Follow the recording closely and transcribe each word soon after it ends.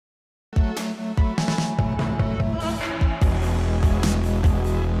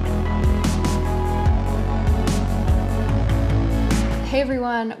Hey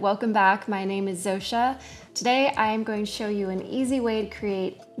everyone, welcome back. My name is Zosia. Today I am going to show you an easy way to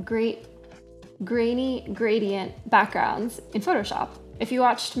create great grainy gradient backgrounds in Photoshop. If you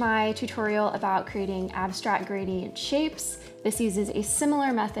watched my tutorial about creating abstract gradient shapes, this uses a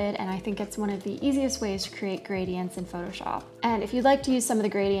similar method, and I think it's one of the easiest ways to create gradients in Photoshop. And if you'd like to use some of the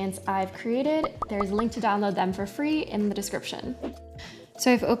gradients I've created, there's a link to download them for free in the description.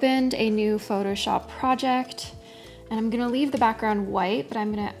 So I've opened a new Photoshop project, and I'm gonna leave the background white, but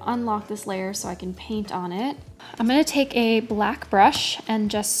I'm gonna unlock this layer so I can paint on it. I'm gonna take a black brush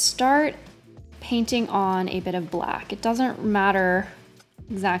and just start painting on a bit of black. It doesn't matter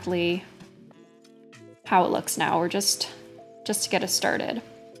exactly how it looks now, or just to get us started.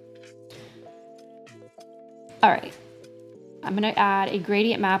 All right, I'm gonna add a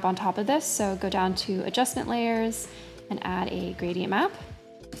gradient map on top of this. So go down to adjustment layers and add a gradient map.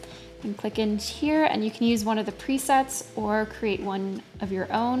 And click in here, and you can use one of the presets or create one of your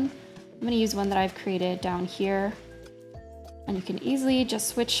own. I'm gonna use one that I've created down here. And you can easily just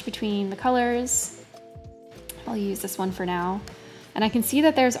switch between the colors. I'll use this one for now. And I can see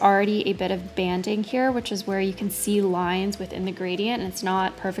that there's already a bit of banding here, which is where you can see lines within the gradient and it's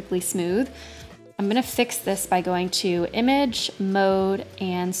not perfectly smooth. I'm gonna fix this by going to Image, Mode,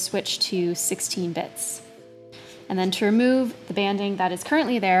 and switch to 16 bits. And then to remove the banding that is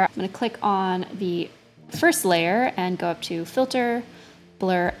currently there, I'm gonna click on the first layer and go up to Filter,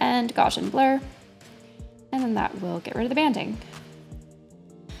 Blur, and Gaussian Blur. And then that will get rid of the banding.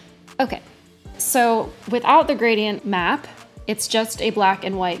 Okay, so without the gradient map, it's just a black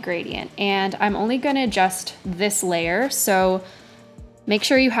and white gradient. And I'm only gonna adjust this layer. So make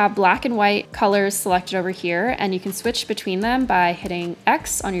sure you have black and white colors selected over here, and you can switch between them by hitting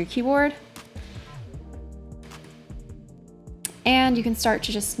X on your keyboard. And you can start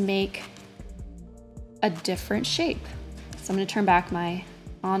to just make a different shape. So I'm gonna turn back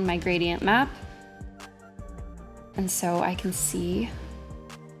on my gradient map. And so I can see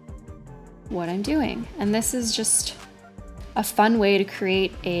what I'm doing. And this is just a fun way to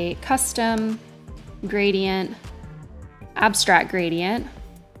create a custom gradient, abstract gradient,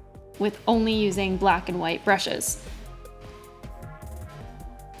 with only using black and white brushes.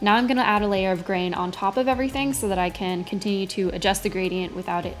 Now I'm gonna add a layer of grain on top of everything so that I can continue to adjust the gradient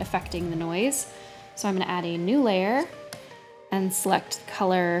without it affecting the noise. So I'm gonna add a new layer and select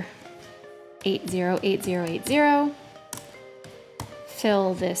color 808080.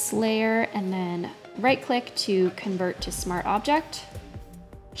 Fill this layer and then right click to convert to Smart Object.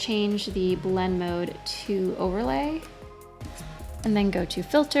 Change the blend mode to overlay, and then go to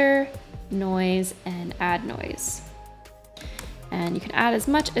Filter, Noise, and Add Noise. And you can add as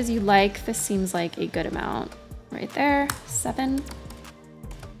much as you like. This seems like a good amount right there, 7.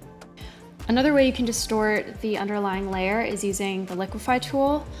 Another way you can distort the underlying layer is using the Liquify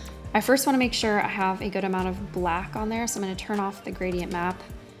tool. I first want to make sure I have a good amount of black on there, so I'm going to turn off the gradient map.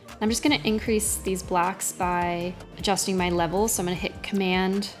 I'm just going to increase these blacks by adjusting my levels. So I'm going to hit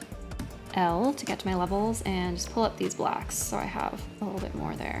Command L to get to my levels and just pull up these blacks so I have a little bit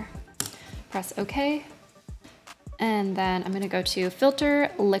more there. Press OK. And then I'm gonna go to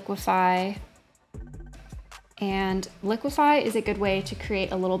Filter, Liquify. And Liquify is a good way to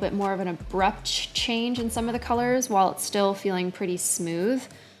create a little bit more of an abrupt change in some of the colors while it's still feeling pretty smooth.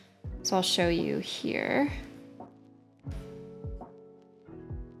 So I'll show you here.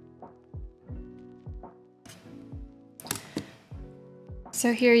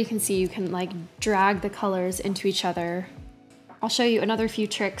 So here you can see you can like drag the colors into each other. I'll show you another few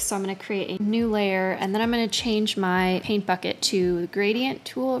tricks. So I'm gonna create a new layer, and then I'm gonna change my paint bucket to the gradient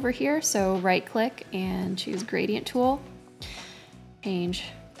tool over here. So right click and choose gradient tool. Change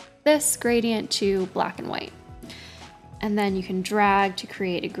this gradient to black and white. And then you can drag to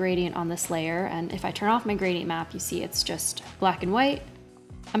create a gradient on this layer. And if I turn off my gradient map, you see it's just black and white.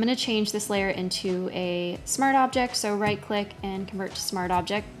 I'm gonna change this layer into a smart object. So right click and convert to smart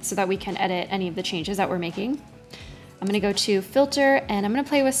object so that we can edit any of the changes that we're making. I'm gonna go to Filter, and I'm gonna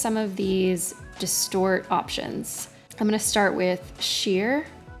play with some of these distort options. I'm gonna start with shear.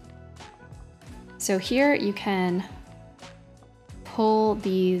 So here you can pull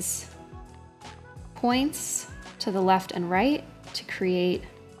these points to the left and right to create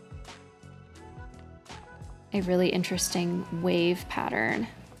a really interesting wave pattern.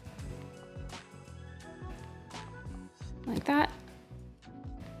 Like that.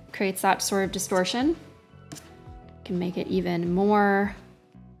 Creates that sort of distortion. Can make it even more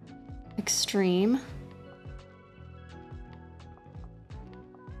extreme.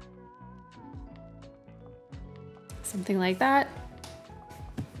 Something like that.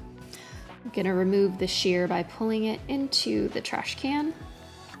 I'm gonna remove the shear by pulling it into the trash can.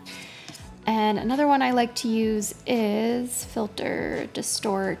 And another one I like to use is filter,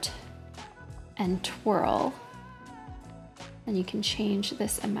 distort, and twirl. And you can change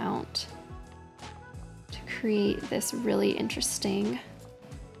this amount to create this really interesting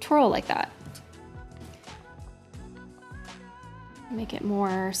twirl like that. Make it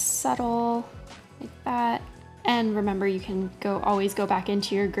more subtle, like that. And remember, you can always go back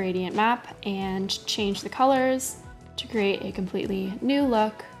into your gradient map and change the colors to create a completely new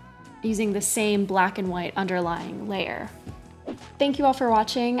look using the same black and white underlying layer. Thank you all for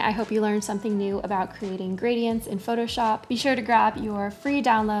watching. I hope you learned something new about creating gradients in Photoshop. Be sure to grab your free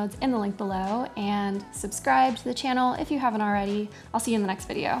downloads in the link below and subscribe to the channel if you haven't already. I'll see you in the next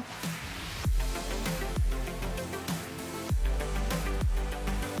video.